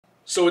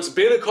So it's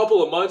been a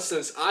couple of months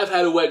since I've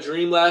had a wet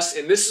dream last,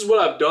 and this is what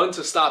I've done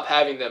to stop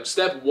having them.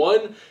 Step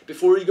 1,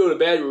 before you go to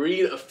bed,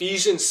 read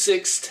Ephesians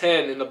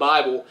 6:10 in the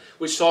Bible,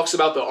 which talks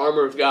about the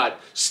armor of God.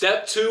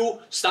 Step 2,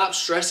 stop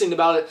stressing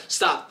about it,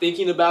 stop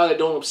thinking about it,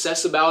 don't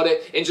obsess about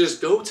it, and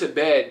just go to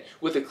bed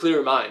with a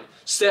clear mind.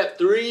 Step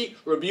 3,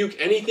 rebuke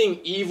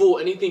anything evil,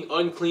 anything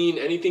unclean,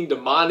 anything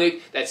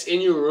demonic that's in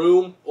your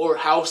room or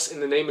house in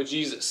the name of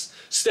Jesus.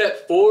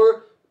 Step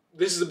 4,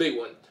 this is a big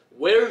one.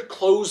 Wear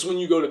clothes when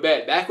you go to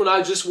bed. Back when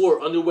I just wore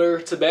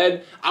underwear to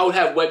bed, I would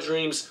have wet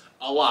dreams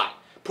a lot.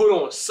 Put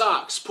on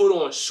socks, put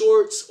on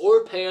shorts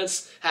or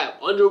pants, have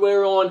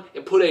underwear on,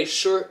 and put a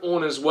shirt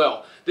on as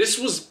well. This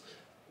was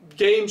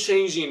game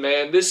changing,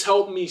 man. This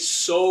helped me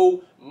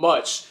so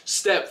much.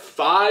 Step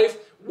 5,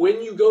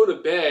 when you go to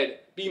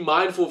bed, be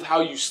mindful of how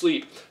you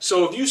sleep.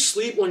 So if you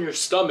sleep on your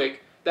stomach,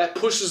 that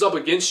pushes up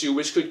against you,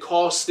 which could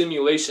cause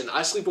stimulation.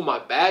 I sleep on my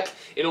back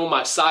and on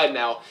my side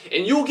now.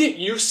 And you'll get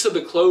used to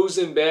the clothes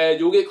in bed.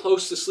 You'll get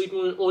close to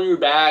sleeping on your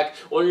back,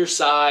 on your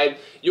side.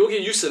 You'll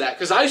get used to that.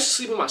 Because I used to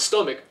sleep on my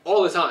stomach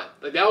all the time.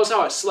 Like, that was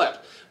how I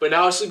slept. But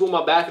now I sleep on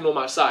my back and on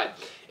my side.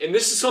 And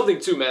this is something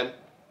too, man.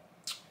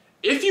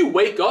 If you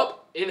wake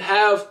up and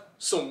have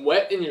some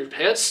wet in your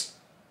pants,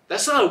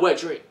 that's not a wet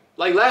dream.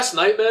 Like last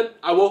night, man,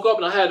 I woke up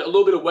and I had a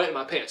little bit of wet in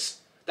my pants.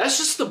 That's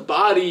just the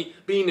body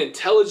being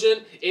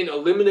intelligent in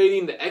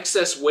eliminating the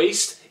excess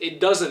waste it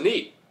doesn't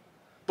need.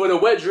 But a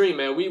wet dream,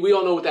 man, we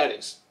all know what that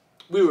is.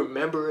 We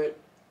remember it.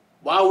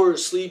 While we're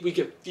asleep, we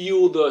can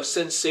feel the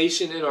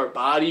sensation in our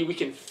body. We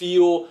can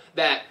feel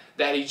that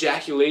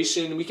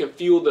ejaculation. We can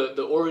feel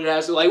the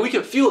orgasm. Like, we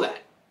can feel that.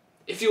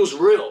 It feels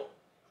real.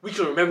 We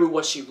can remember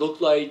what she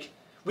looked like.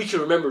 We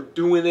can remember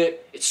doing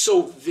it. It's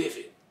so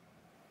vivid.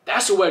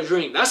 That's a wet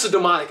dream. That's a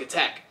demonic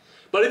attack.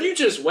 But if you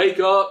just wake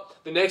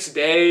up the next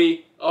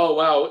day, oh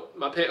wow,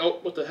 my pants, oh,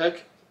 what the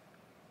heck?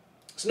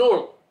 It's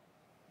normal.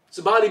 It's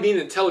the body being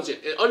intelligent.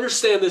 And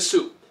understand this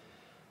too.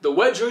 The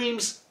wet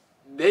dreams,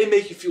 they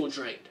make you feel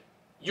drained.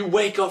 You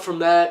wake up from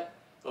that,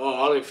 oh,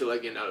 I don't even feel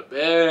like getting out of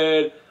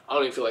bed. I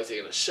don't even feel like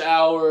taking a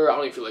shower. I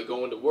don't even feel like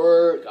going to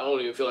work. I don't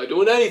even feel like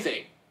doing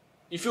anything.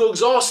 You feel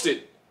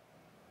exhausted.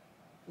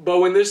 But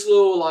when this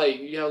little, like,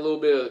 you have a little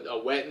bit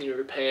of wet in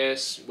your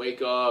pants,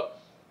 wake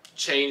up,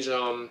 change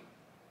them,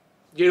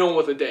 get on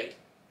with the day.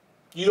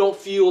 You don't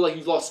feel like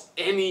you've lost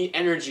any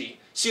energy.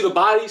 See, the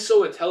body's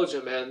so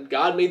intelligent, man.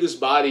 God made this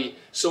body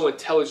so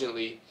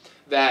intelligently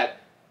that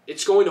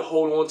it's going to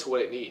hold on to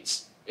what it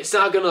needs. It's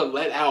not going to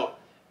let out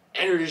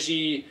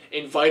energy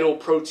and vital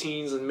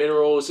proteins and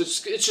minerals.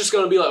 It's just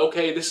going to be like,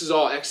 okay, this is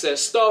all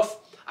excess stuff.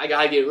 I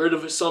got to get rid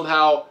of it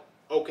somehow.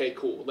 Okay,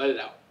 cool. Let it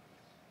out.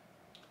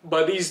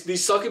 But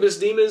these succubus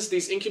demons,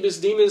 these incubus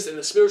demons in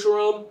the spiritual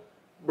realm,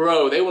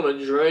 bro, they want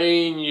to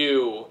drain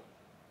you.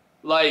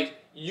 Like,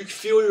 you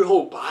feel your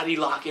whole body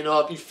locking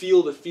up. You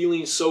feel the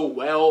feeling so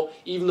well.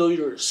 Even though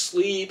you're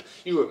asleep,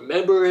 you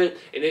remember it.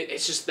 And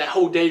it's just that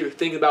whole day you're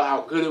thinking about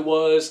how good it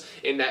was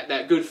and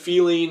that good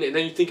feeling. And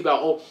then you think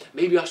about, oh,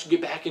 maybe I should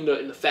get back into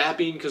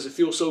fapping because it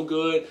feels so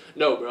good.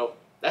 No, bro.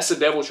 That's the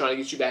devil trying to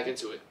get you back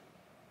into it.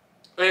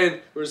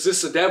 And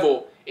resist the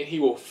devil and he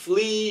will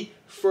flee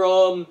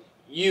from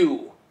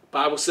you.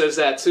 Bible says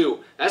that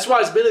too. That's why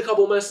it's been a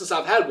couple months since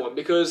I've had one,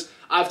 because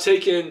I've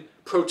taken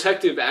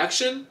protective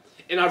action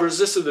and I've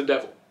resisted the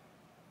devil.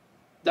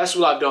 That's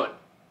what I've done.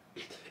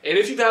 And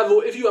if you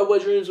have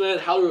wet dreams, man,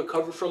 how to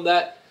recover from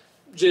that,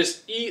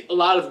 just eat a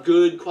lot of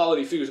good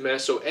quality foods, man.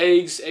 So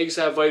eggs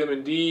have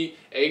vitamin D.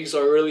 Eggs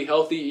are really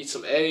healthy. Eat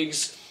some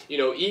eggs. You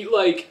know, eat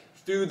like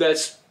food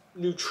that's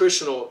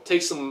nutritional.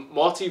 Take some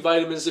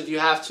multivitamins if you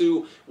have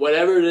to.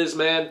 Whatever it is,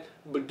 man,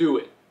 but do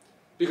it.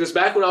 Because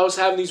back when I was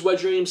having these wet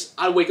dreams,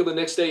 I'd wake up the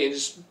next day and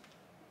just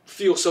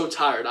feel so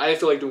tired. I didn't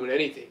feel like doing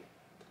anything.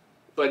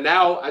 But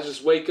now I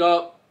just wake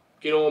up,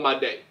 get on with my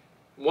day.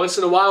 Once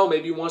in a while,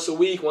 maybe once a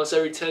week, once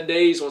every 10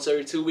 days, once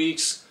every 2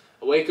 weeks,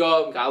 I wake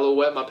up, got a little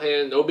wet in my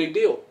pants, no big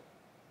deal.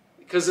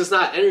 Because it's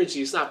not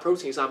energy, it's not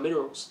protein, it's not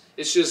minerals.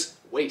 It's just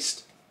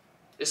waste.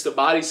 It's the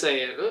body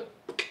saying,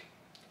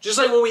 just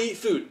like when we eat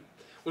food.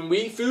 When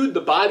we eat food,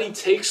 the body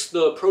takes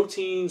the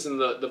proteins and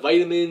the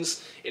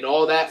vitamins and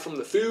all that from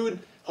the food,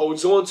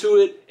 holds on to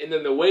it, and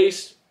then the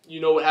waste,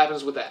 you know what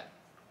happens with that.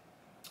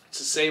 It's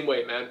the same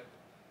way, man.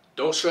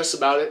 Don't stress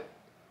about it.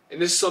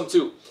 And this is something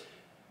too.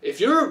 If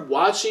you're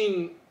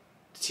watching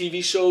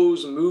TV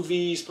shows,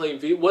 movies, playing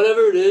video,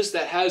 whatever it is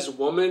that has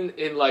women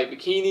in like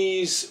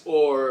bikinis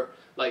or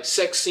like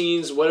sex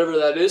scenes, whatever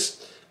that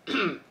is,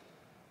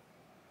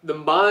 the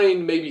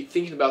mind may be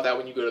thinking about that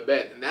when you go to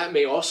bed. And that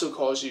may also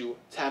cause you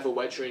to have a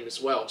wet dream as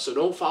well. So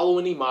don't follow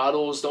any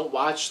models. Don't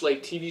watch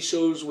like TV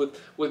shows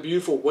with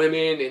beautiful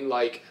women in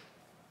like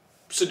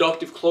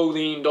seductive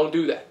clothing. Don't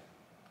do that.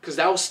 Because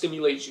that will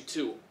stimulate you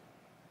too.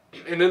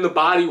 And then the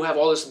body will have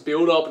all this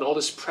buildup and all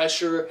this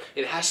pressure,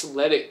 and it has to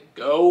let it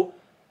go,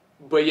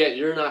 but yet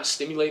you're not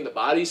stimulating the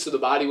body, so the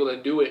body will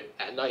then do it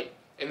at night.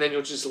 And then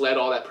you'll just let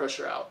all that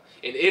pressure out.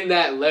 And in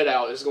that let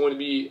out is going to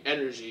be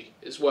energy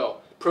as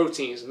well.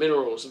 Proteins,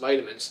 minerals,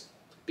 vitamins.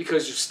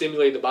 Because you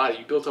stimulated the body.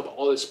 You built up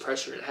all this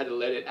pressure and had to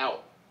let it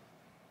out.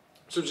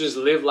 So just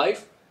live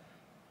life.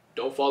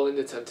 Don't fall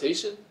into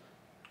temptation.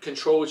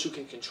 Control what you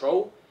can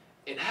control.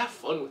 And have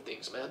fun with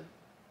things, man.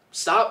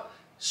 Stop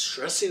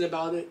stressing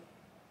about it.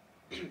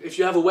 If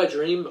you have a wet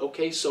dream,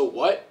 okay, so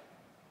what?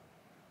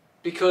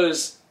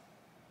 Because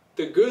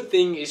the good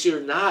thing is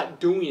you're not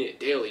doing it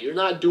daily. You're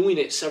not doing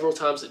it several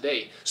times a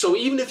day. So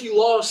even if you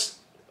lost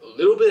a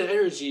little bit of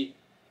energy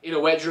in a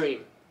wet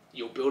dream,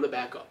 you'll build it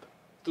back up.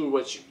 Through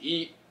what you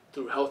eat,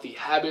 through healthy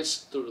habits,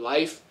 through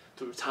life,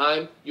 through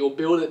time, you'll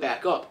build it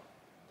back up.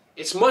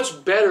 It's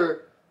much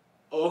better,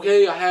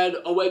 okay, I had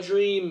a wet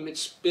dream.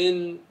 It's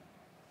been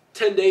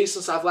 10 days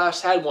since I've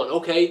last had one.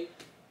 Okay,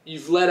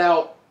 you've let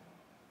out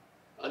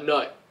a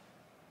nut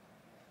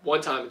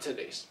one time in 10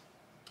 days.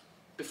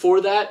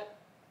 Before that,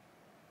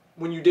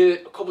 when you did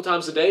it a couple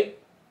times a day,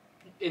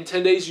 in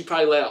 10 days you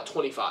probably let out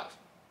 25.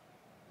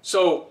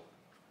 So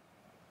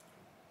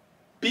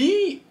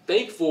be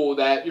thankful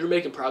that you're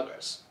making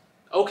progress.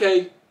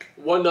 Okay,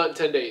 one nut in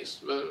 10 days.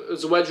 It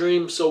was a wet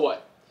dream, so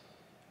what?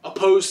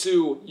 Opposed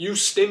to you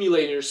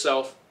stimulating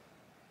yourself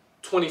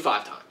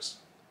 25 times.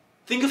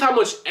 Think of how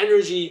much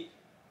energy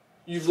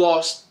you've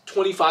lost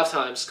 25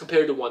 times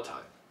compared to one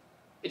time.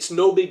 It's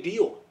no big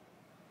deal.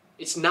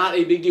 It's not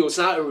a big deal. It's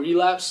not a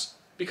relapse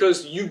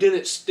because you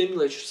didn't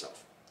stimulate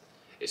yourself.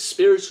 It's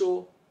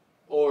spiritual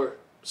or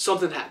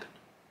something happened.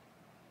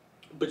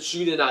 But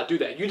you did not do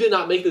that. You did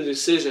not make the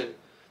decision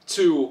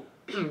to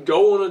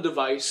go on a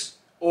device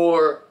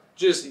or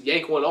just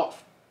yank one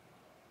off.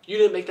 You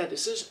didn't make that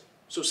decision.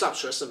 So stop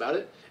stressing about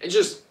it and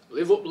just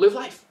live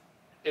life.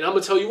 And I'm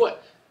going to tell you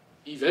what,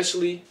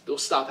 eventually they'll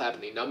stop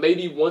happening. Now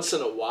maybe once in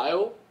a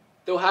while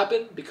they'll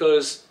happen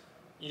because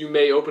you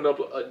may open up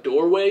a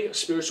doorway, a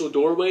spiritual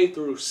doorway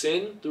through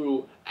sin,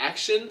 through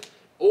action,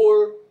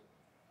 or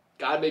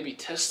God may be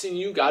testing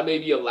you. God may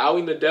be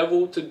allowing the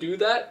devil to do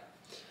that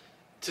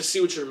to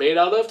see what you're made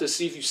out of, to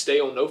see if you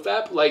stay on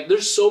NoFap. Like,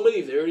 there's so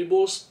many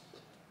variables,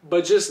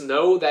 but just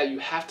know that you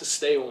have to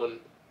stay on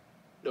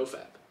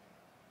NoFap.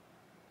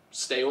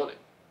 Stay on it.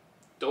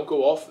 Don't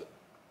go off it.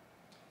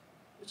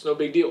 It's no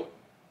big deal.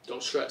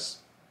 Don't stress.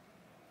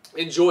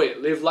 Enjoy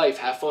it. Live life.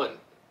 Have fun.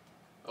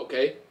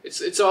 Okay?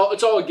 It's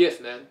all a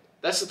gift, man.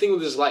 That's the thing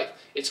with this life.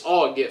 It's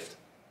all a gift.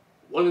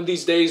 One of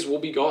these days we'll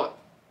be gone.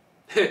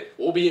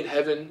 We'll be in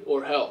heaven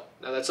or hell.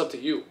 Now that's up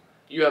to you.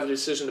 You have a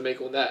decision to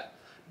make on that.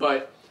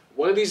 But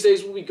one of these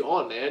days we'll be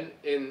gone, man.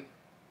 And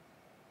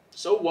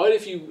so what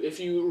if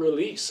you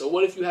release? So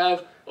what if you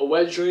have a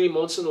wet dream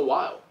once in a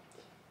while?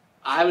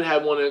 I haven't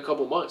had one in a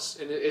couple months,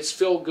 and it's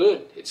felt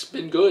good. It's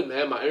been good,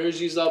 man. My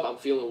energy's up. I'm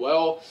feeling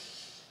well.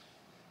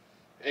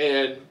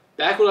 And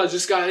back when I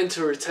just got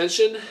into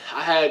retention,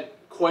 I had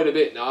quite a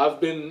bit. Now, I've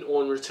been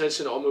on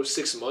retention almost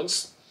 6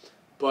 months,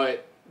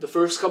 but the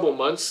first couple of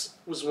months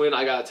was when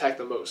I got attacked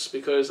the most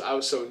because I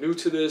was so new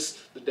to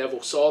this. The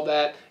devil saw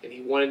that, and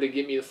he wanted to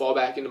get me to fall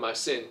back into my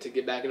sin, to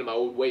get back into my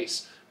old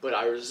ways. But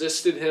I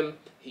resisted him.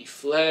 He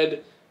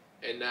fled,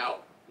 and now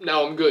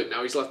I'm good.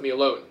 Now he's left me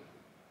alone.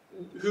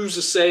 Who's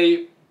to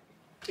say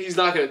he's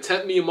not going to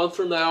tempt me a month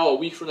from now, a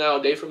week from now,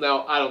 a day from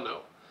now? I don't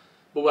know.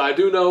 But what I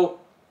do know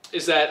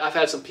is that I've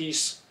had some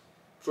peace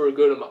for a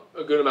good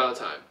amount of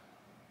time.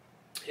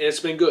 And it's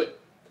been good.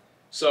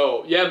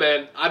 So, yeah,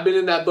 man, I've been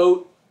in that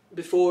boat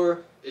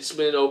before. It's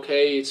been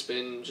okay. It's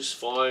been just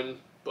fun,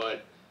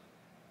 but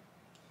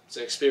it's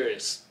an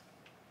experience.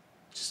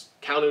 Just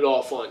count it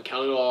all fun.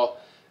 Count it all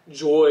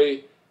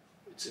joy.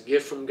 It's a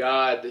gift from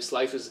God. This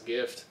life is a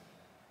gift.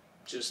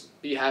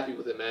 Just be happy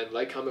with it, man.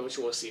 Like, comment what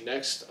you want to see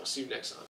next. I'll see you next time.